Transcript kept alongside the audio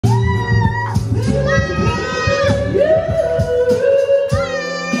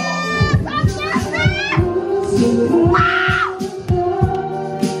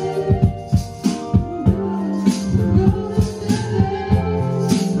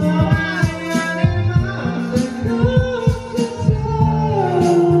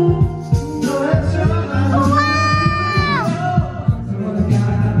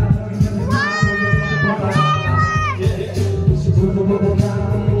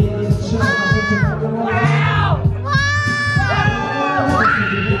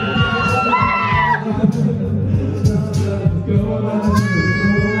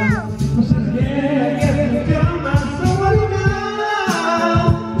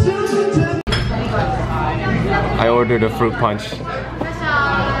ordered a fruit punch.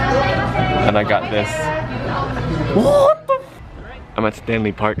 And I got this. What the f? I'm at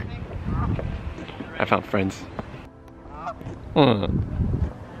Stanley Park. I found friends. Oh,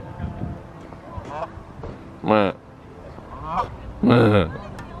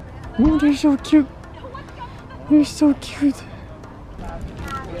 they're so cute. They're so cute.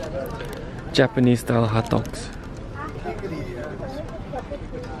 Japanese style hot dogs.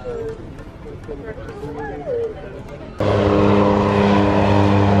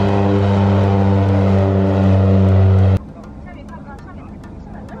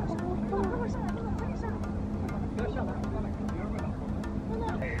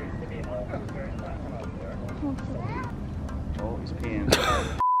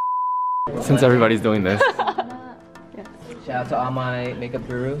 Since everybody's doing this. Shout out to all my makeup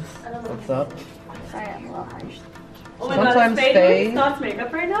gurus. What's up? Sorry, I'm a little harsh. Oh my Sometimes god, stay. Scott's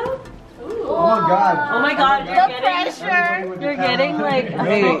makeup right now? Ooh. Oh my god. Oh my god, The pressure. you're getting like,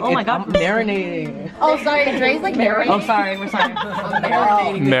 Hey, oh my god. I'm marinating. Oh, sorry, Dre's like marinating. Oh, sorry, we're sorry.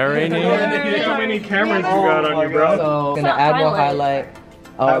 I'm marinating. Marinating. How many cameras you got on you, bro? So, gonna add more highlight.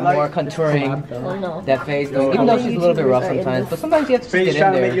 More contouring. Oh no. That face, even though she's a little bit rough sometimes, but sometimes you have to just Face get in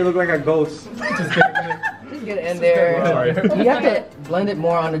trying to make there. you look like a ghost. Just get in there. You have to blend it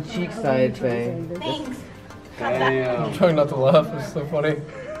more on the cheek side, Faye. Thanks. Damn. Trying not to laugh, it's so funny.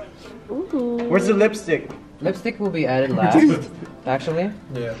 Where's the lipstick? Lipstick will be added last, actually.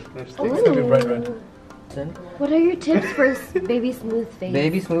 Yeah, it's gonna be bright red. What are your tips for baby smooth face?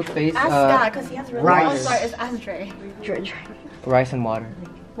 Baby smooth face, Ask Scott, because he has really rice. Oh, sorry, it's ask Dre. Dre. rice and water.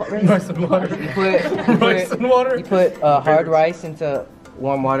 What rice? Rice and water. Rice and water. You put hard rice into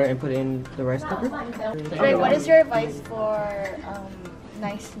warm water and put in the rice cooker. Dre, what is your advice for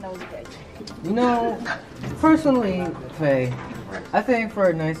nice nose bridge? You know, personally, Faye, I think for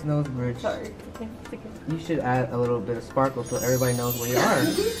a nice nose bridge, you should add a little bit of sparkle so everybody knows where you are.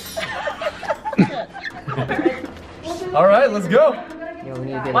 Alright, let's go. Yo, we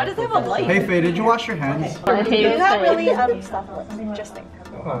need to get Why does it have a light? Hey Faye, did you wash your hands? You have really soft lips. Interesting.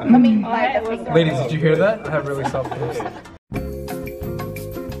 Let me buy the finger. Ladies, did you hear that? I have really soft lips.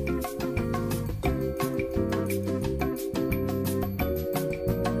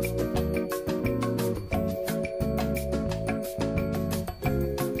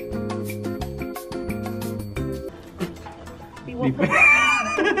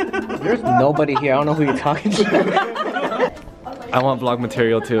 There's nobody here. I don't know who you're talking to. I want vlog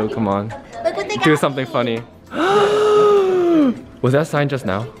material too, come on. Look what they got. Do something funny. Was that signed just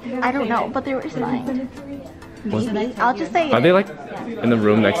now? I don't know, but they were signed. Maybe. I'll just say Are they like in the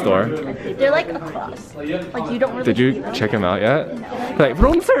room next door? they're like across. Like you don't really Did you see them. check him out yet? Like,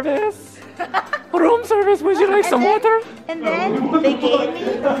 room service! Room service, would you like some water? And then they gave me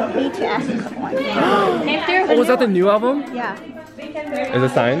to ask you someone. Oh, was that the new album? Yeah. Is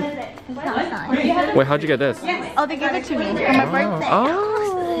it signed? It's not signed. Wait, how'd you get this? Oh, they gave it to me for my birthday. Oh,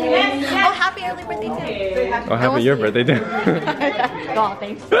 Oh, happy early birthday too. oh happy your birthday too. Oh,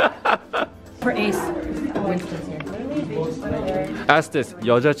 thanks. For Ace. Ask this,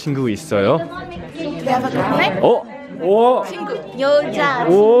 여자친구 있어요? They have a girlfriend? 오! 오! 친구. 여자.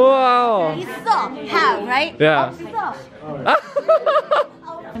 Wow! 있어. Have, right? Yeah.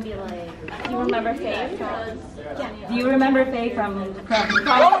 Do you remember Faye? Do you remember Faye from No, no,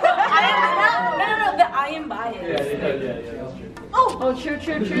 the I am biased. Oh, true.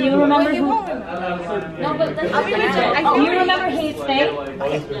 Do you remember who? No, but that's do you remember Hate's Faye?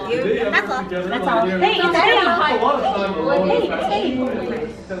 That's all. That's all. Hey, it's Faye.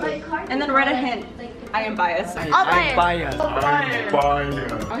 Hey. And then write a hint. I am biased. I'll buy it.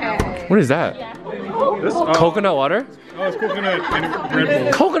 Okay. What is that? Coconut water? Oh, it's coconut and Red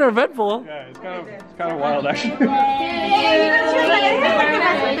Bull. Coconut Red Bull? Yeah, it's kind of wild actually.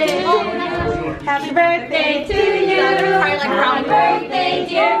 Happy birthday to you. Happy birthday,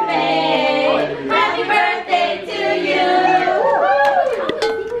 dear Faye. Happy birthday to you.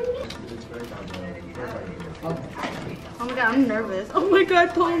 Oh my god, I'm nervous. Oh my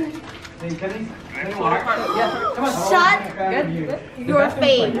god, Tony. Shut Your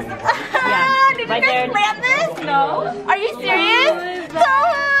face. Did you right guys there. plan this? No. Are you serious?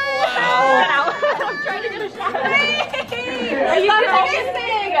 Wow. I'm trying to get a shot. Are you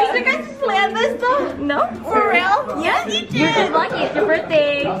guys plan this though? No. For real? Yes, you did. You're just lucky. It's your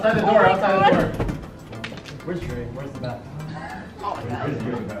birthday. Outside the door, outside the door. Where's Dre? Where's the bat? Oh my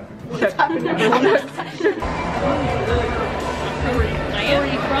god.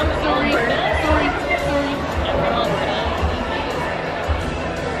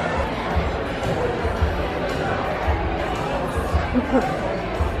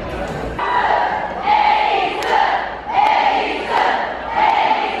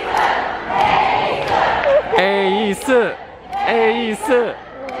 Ace! Ace!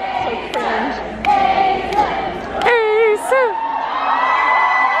 Ace!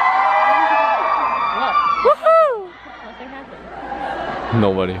 Woohoo!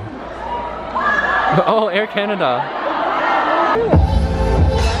 Nobody. Oh, Air Canada.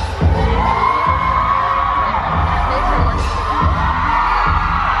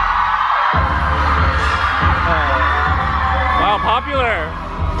 Wow, popular.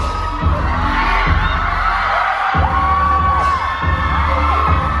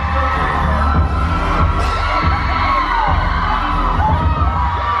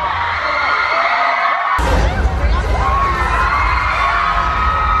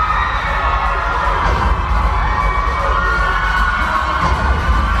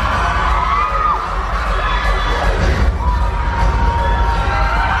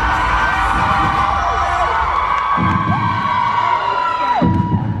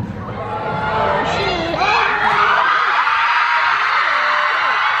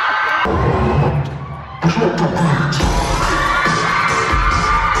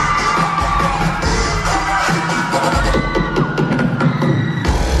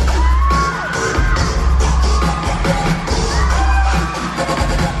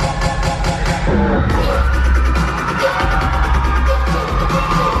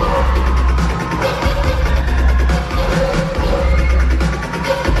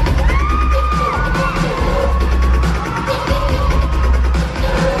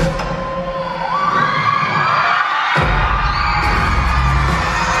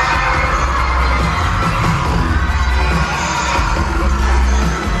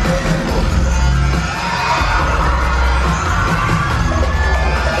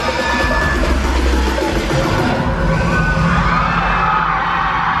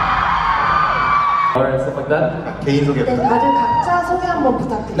 개인 소개 네, 다들 각자 소개 한번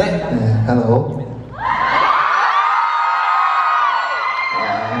부탁드립니다. 네, hello.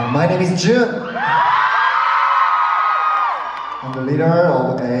 My name is Jun. I'm the leader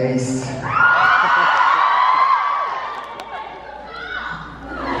of ACE.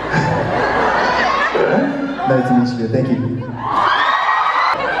 Nice to meet you. Thank you.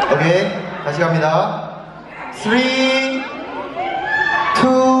 오케이, 다시 갑니다. 3,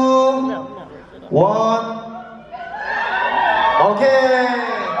 2, 1. 오케이.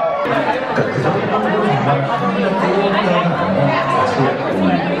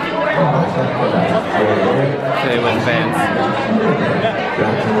 They went fans.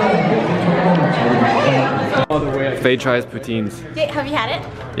 Faye tries poutines. Have you had it?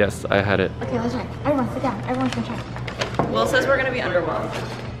 Yes, I had it. Okay, let's try. Everyone sit down. Everyone's gonna try. Will says we're gonna be underwhelmed.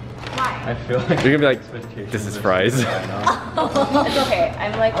 I feel like You're gonna be like, this is fries. It's okay.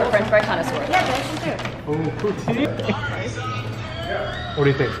 I'm like a French fry connoisseur. Yeah, that's true. oh, poutine. What do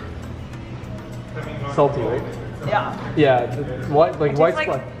you think? Salty, right? Yeah. Yeah, white Just white like-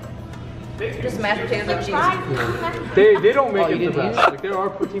 spot. Just mashed potatoes and cheese. They don't make Oh, it you the didn't best. Like there are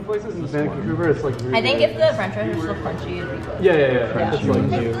poutine places in Vancouver. It's like really I think if the French fries were still crunchy, it'd be good. yeah. Yeah. It's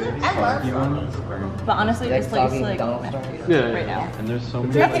like I love But honestly, Like this looks soggy like McDonald's mashed fries? potatoes yeah. right now. And there's so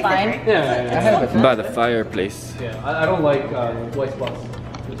many. That's fine. Yeah. By the fireplace. Yeah, I don't like white spots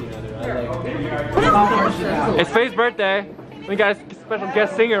poutine either. I like. It's Faye's birthday. We got a special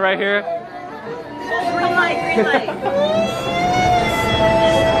guest singer right here. Green light, green light.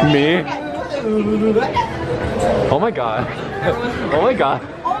 Me. Oh my god. Oh my god.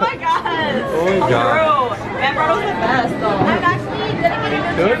 Oh my god. Oh my god. Bro, man, Brodo's the best though. I'm actually dedicated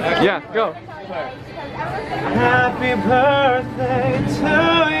to Good? Yeah, go. Happy birthday to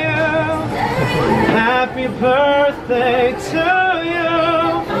you. Happy birthday to you.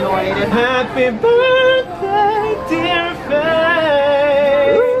 Happy birthday, dear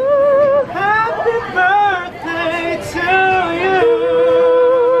Faye. Happy birthday to you.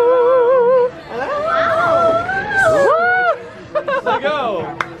 Let's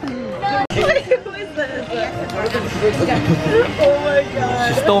go. Who is this? Oh my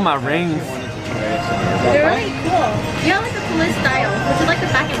god. She stole my rings. They're really cool. You have like the coolest style, which is like the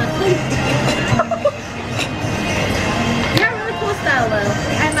back of the sleeve. You have really cool style though.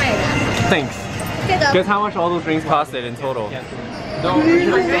 I admire that. Thanks. Okay though. Guess how much all those rings costed in total?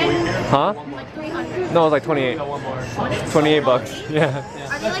 300? Huh? Like 300. No, it was like 28. 28 bucks. Yeah.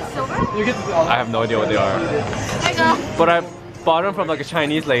 Are they like silver? I have no idea what they are. There you go. But I bought them from like a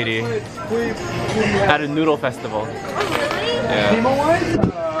Chinese lady at a noodle festival. Oh really?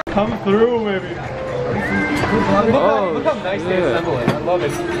 Yeah. Come through, maybe. Oh, Look how nice they assemble it. I love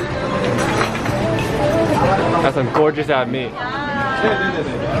it. That's some gorgeous ass meat. It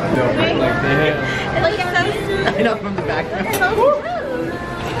looks so I know from the back. It's so true. Do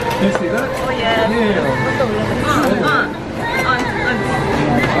you see that? Oh yeah.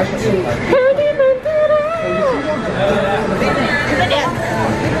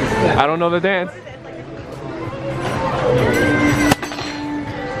 I don't know the dance.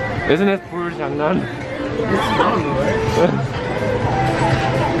 Isn't it 불 장난?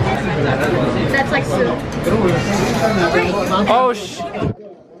 That's like soup. Oh sh.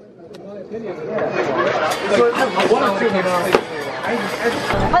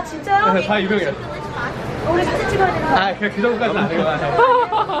 아 진짜요? 다 유명해요. 우리 사진 찍어야 되나? 아, 그 정도까지는 아니고.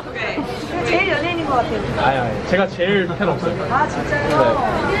 제일 연예인인 것 같아요. 아니, 제가 제일 팬 없어요. 아 진짜요?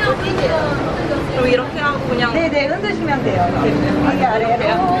 그럼 이렇게 하고 그냥 네네 흔드시면 돼요. 이게 아래로.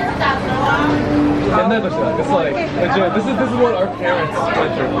 옛날 것이다. It's like, this is what our parents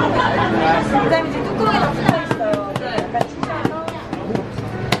went through. 그다음에 이제 뚜껑이 다 붙어 있어요. 약간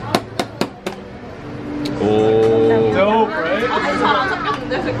오. Dope, right? 아니 잘안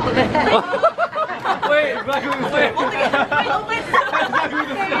섞였는데 제 거네. Wait, like who was it?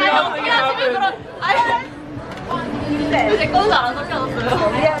 제 거는 잘안 섞여졌어요.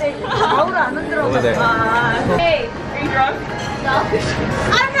 미안해. 아우를 안 흔들어서. 아. Hey, are you drunk? No.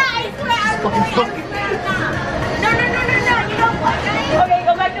 I'm not. I swear I'm not. No. You don't want me. Okay,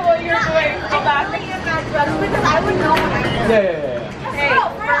 go back to what you're doing. Go back. You're not drunk because I would know when I'm Yeah. Hey,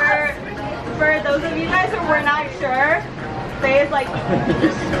 for those of you guys who were not sure, Faye is like.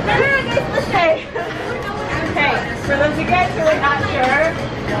 Hey. Hey, for those of you guys who are not sure,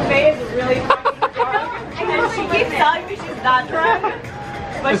 Faye is really fucking drunk. And she keeps telling me she's not drunk.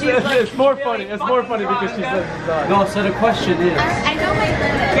 But she's like, It's more funny. It's more funny because she says it's not. No, so the question is. I know my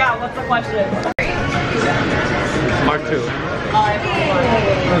limit. Yeah, what's the question? Part 2.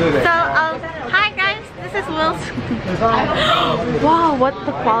 So, hi guys, this is Wilson. Wow, what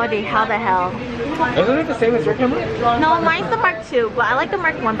the quality? How the hell? Isn't it the same as your camera? No, mine's the Mark II, but I like the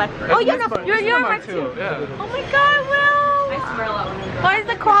Mark 1 better. Oh, you know, you're a Mark II. Yeah. Oh my God, Will! Why is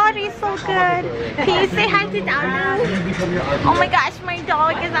the quality so good? Can you say hi to Dadu? Oh my gosh, my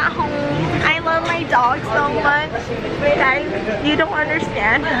dog is at home. I love my dog so much. Guys, you don't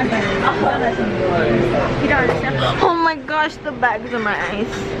understand. You don't understand. Oh my gosh, the bags in my eyes.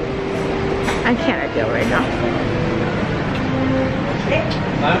 I can't deal right now.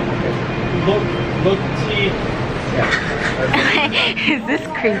 Look, T. Is this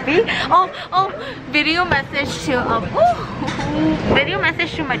creepy? Oh, video message to video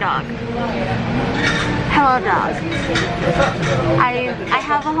message to my dog. Hello dog. I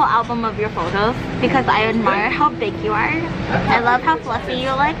have a whole album of your photos because I admire how big you are. I love how fluffy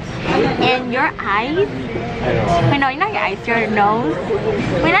you look. And your eyes. Wait, no, not your eyes, your nose.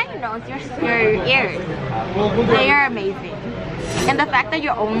 Wait, not your nose, your ears. They are amazing. And the fact that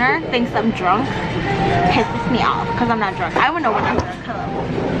your owner thinks I'm drunk pisses me off because I'm not drunk. I would know when I'm drunk.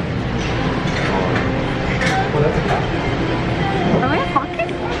 Hello. Am I talking?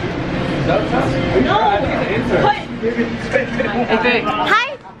 No! Hi!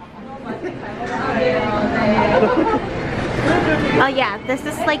 Oh yeah, this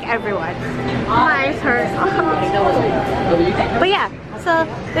is like everyone. My eyes hurt. But yeah, so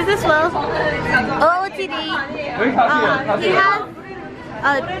this is Will. OOTD. He has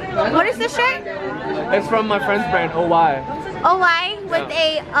what is this shirt? It's from my friend's brand, OY. OY with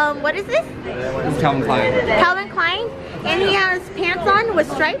a what is this? It's Calvin Klein. Calvin Klein, and he has pants on with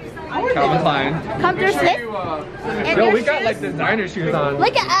stripes. Calvin Klein. Come through slip. Yo, we got like designer shoes on.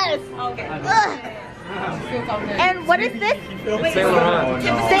 Look at us. Okay. And what is this? Saint Laurent.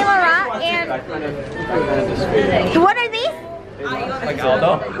 Saint Laurent. And what are these? Like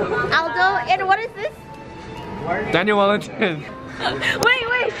Aldo. Aldo. And what is this? Daniel Wellington.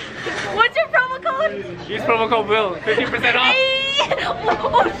 Wait. What's your promo code? Use promo code Will. 50% off.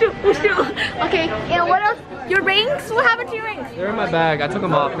 Oh shoot. Okay. And what else? Your rings? What happened to your rings? They're in my bag. I took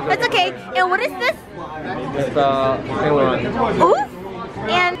them off. That's okay. And what is this? It's Saint Laurent. Ooh.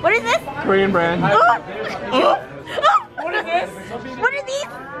 And what is this? Korean brand. Ooh. What is this? What are these?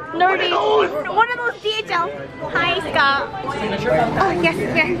 Nerdy. One of those DHL. Hi, Scott. Oh, yes,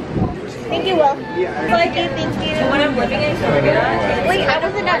 here. Thank you, Will. Thank you. When I'm living in Korea. Wait, I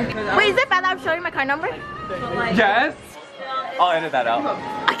wasn't done. Wait, is it bad that I'm showing my card number? Yes. I'll edit that out.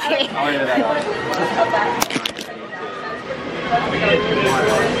 Okay. I'll edit that out.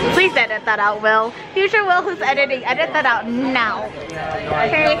 Please edit that out, Will. Future Will who's editing, edit that out now.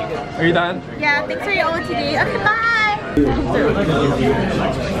 Okay. Are you done? Yeah, thanks for your OOTD. Okay, bye.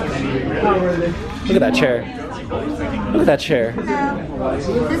 Look at that chair. Look at that chair.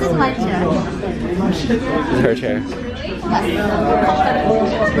 This is my chair. This is her chair.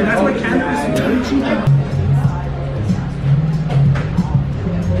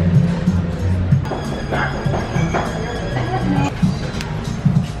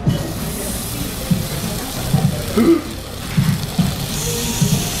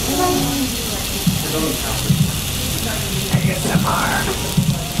 ASMR.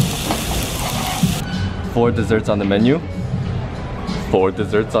 4 desserts on the menu. 4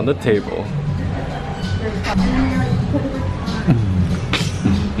 desserts on the table.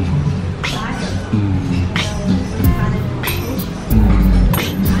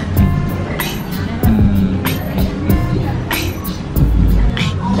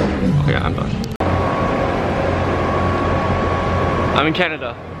 Okay, I'm done. I'm in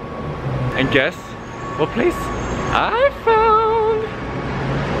Canada. And guess what place I found?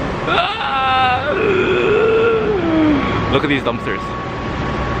 Ah! Look at these dumpsters.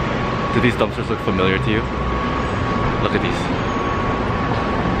 Do these dumpsters look familiar to you? Look at these.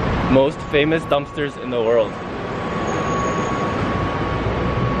 Most famous dumpsters in the world.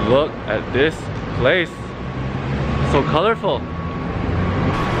 Look at this place. So colorful.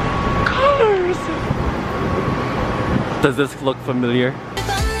 Colors! Does this look familiar?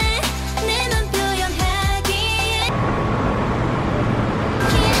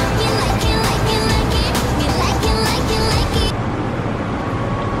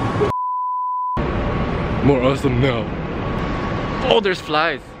 More awesome now. Oh, there's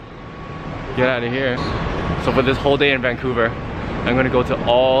flies. Get out of here. So for this whole day in Vancouver, I'm gonna go to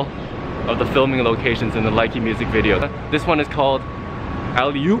all of the filming locations in the LIKEY music video. This one is called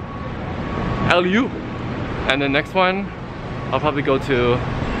LU. And the next one, I'll probably go to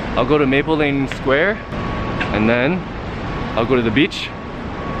Maple Lane Square, and then I'll go to the beach,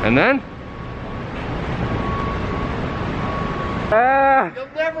 and then You'll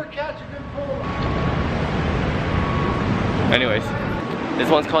never catch a good pull. anyways, this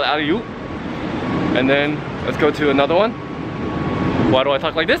one's called LU. And then let's go to another one. Why do I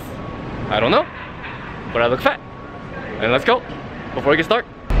talk like this? I don't know, but I look fat. And let's go before it gets dark.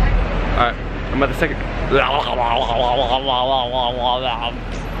 Alright, I'm at the second.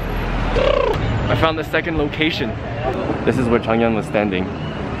 I found the second location. This is where Changyan was standing.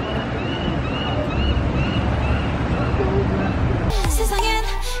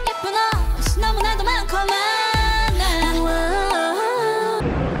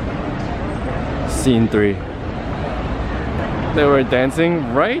 Scene 3. They were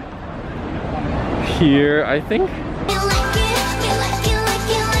dancing right here, I think.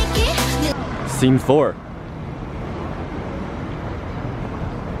 Scene 4.